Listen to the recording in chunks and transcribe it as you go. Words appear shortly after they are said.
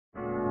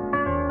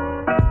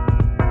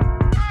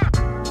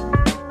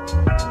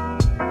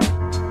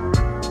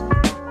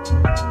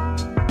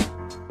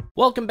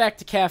Welcome back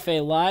to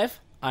Café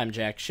Live. I'm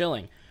Jack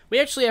Schilling. We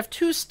actually have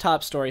two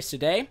top stories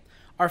today.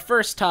 Our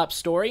first top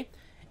story,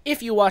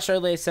 if you watched our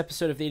latest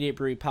episode of the Idiot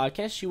Brewery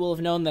podcast, you will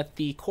have known that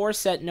the core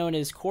set known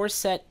as Core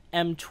Set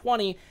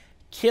M20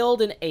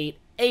 killed and ate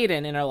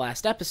Aiden in our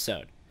last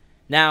episode.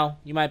 Now,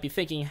 you might be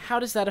thinking,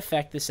 how does that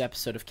affect this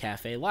episode of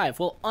Café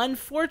Live? Well,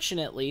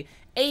 unfortunately,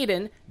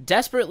 Aiden,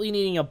 desperately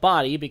needing a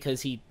body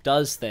because he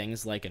does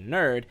things like a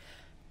nerd,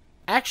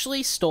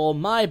 actually stole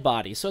my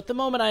body. So at the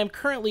moment I am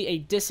currently a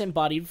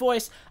disembodied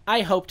voice.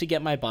 I hope to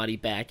get my body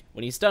back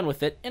when he's done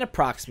with it in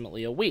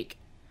approximately a week.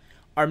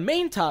 Our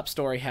main top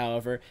story,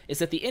 however, is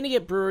that the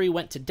Idiot Brewery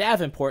went to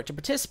Davenport to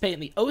participate in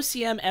the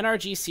OCM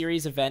NRG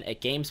Series event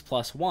at Games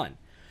Plus One.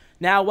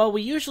 Now, while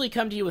we usually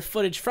come to you with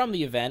footage from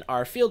the event,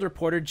 our field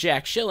reporter,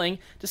 Jack Schilling,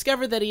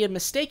 discovered that he had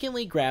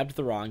mistakenly grabbed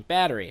the wrong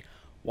battery.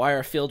 Why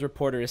our field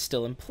reporter is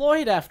still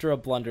employed after a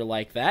blunder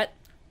like that,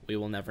 we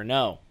will never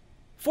know.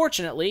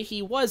 Fortunately,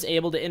 he was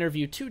able to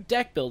interview two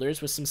deck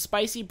builders with some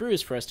spicy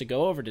brews for us to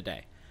go over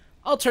today.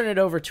 I'll turn it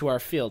over to our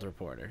field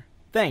reporter.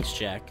 Thanks,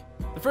 Jack.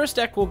 The first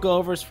deck we'll go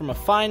over is from a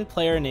fine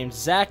player named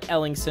Zach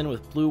Ellingson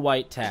with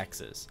blue-white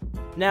taxes.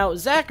 Now,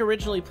 Zach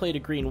originally played a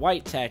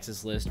green-white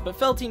taxes list, but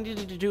felt he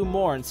needed to do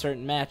more in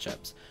certain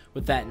matchups.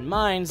 With that in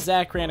mind,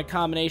 Zach ran a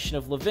combination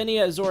of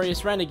Lavinia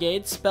Azorius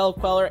Renegade, Spell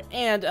Queller,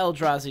 and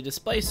Eldrazi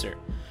Displacer.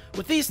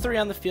 With these three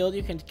on the field,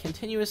 you can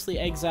continuously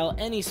exile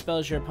any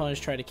spells your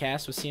opponents try to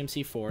cast with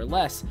CMC 4 or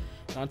less.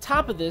 And on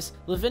top of this,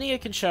 Lavinia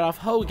can shut off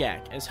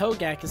Hogak, as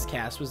Hogak is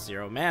cast with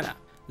 0 mana.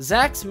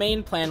 Zach's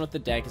main plan with the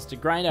deck is to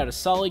grind out a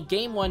solid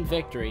Game 1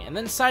 victory and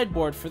then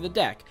sideboard for the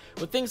deck,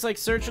 with things like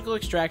Surgical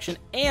Extraction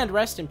and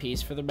Rest in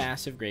Peace for the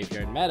massive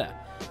graveyard meta.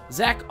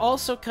 Zach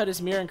also cut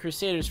his Mirran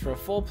Crusaders for a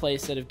full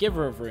playset of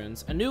Giver of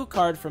Runes, a new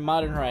card from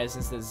Modern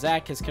Horizons that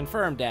Zach has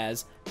confirmed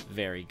as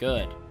very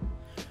good.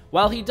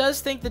 While he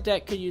does think the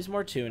deck could use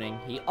more tuning,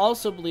 he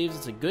also believes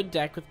it's a good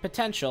deck with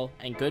potential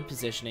and good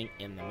positioning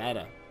in the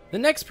meta. The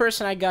next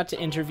person I got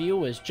to interview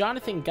was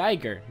Jonathan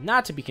Geiger,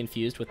 not to be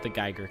confused with the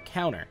Geiger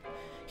counter.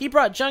 He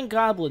brought Jund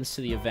Goblins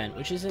to the event,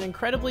 which is an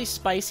incredibly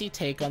spicy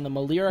take on the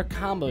Melira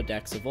combo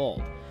decks of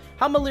old.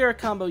 How Melira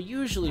combo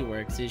usually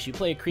works is you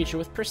play a creature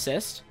with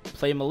Persist,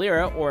 play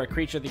Melira or a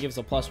creature that gives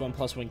a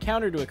 +1/+1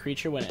 counter to a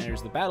creature when it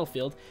enters the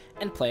battlefield,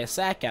 and play a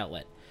sack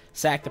outlet.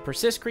 Sack the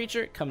Persist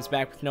creature, comes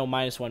back with no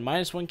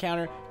 -1/-1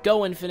 counter,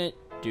 go infinite,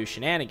 do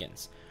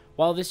shenanigans.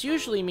 While this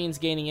usually means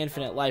gaining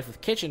infinite life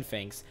with Kitchen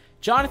Finks,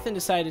 Jonathan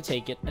decided to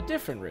take it a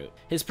different route.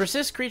 His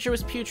Persist creature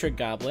was Putrid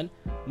Goblin,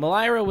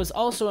 Melira was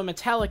also a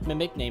Metallic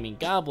Mimic naming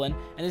Goblin,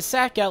 and his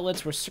sack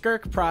outlets were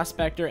Skirk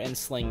Prospector and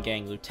Sling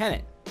Gang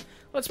Lieutenant.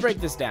 Let's break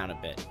this down a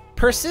bit.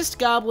 Persist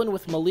Goblin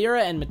with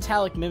Melira and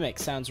Metallic Mimic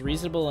sounds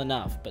reasonable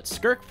enough, but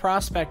Skirk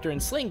Prospector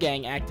and Sling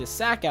Gang act as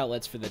sack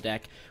outlets for the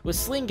deck, with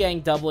Sling Gang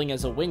doubling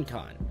as a win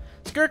con.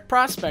 Skirk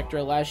Prospector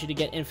allows you to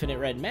get infinite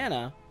red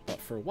mana, but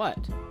for what?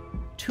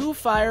 2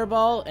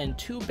 Fireball and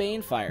 2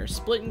 Banefire,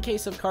 split in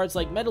case of cards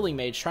like Meddling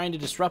Mage trying to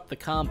disrupt the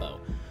combo.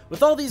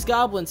 With all these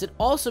goblins, it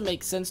also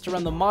makes sense to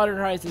run the Modern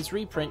Horizons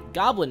reprint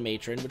Goblin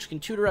Matron, which can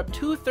tutor up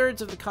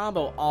 2/3 of the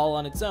combo all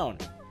on its own.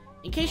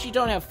 In case you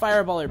don't have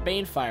Fireball or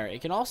Banefire,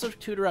 it can also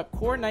tutor up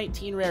Core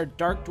 19 rare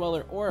Dark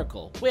Dweller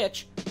Oracle,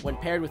 which, when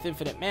paired with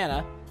infinite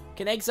mana,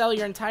 can exile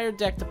your entire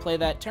deck to play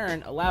that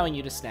turn, allowing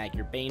you to snag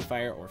your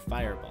Banefire or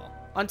Fireball.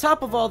 On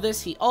top of all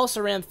this, he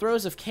also ran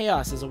Throes of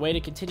Chaos as a way to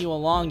continue a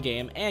long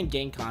game and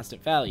gain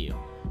constant value.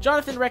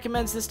 Jonathan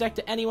recommends this deck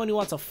to anyone who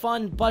wants a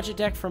fun budget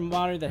deck from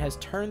Modern that has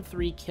turn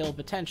 3 kill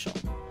potential.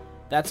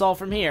 That's all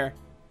from here.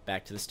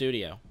 Back to the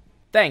studio.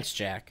 Thanks,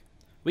 Jack.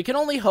 We can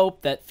only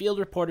hope that field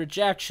reporter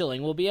Jack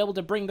Schilling will be able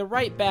to bring the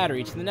right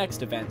battery to the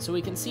next event so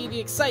we can see the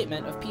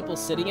excitement of people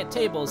sitting at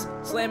tables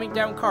slamming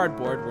down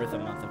cardboard worth a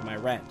month of my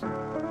rent.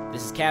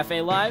 This is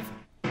Café Live.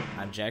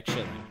 I'm Jack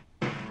Schilling.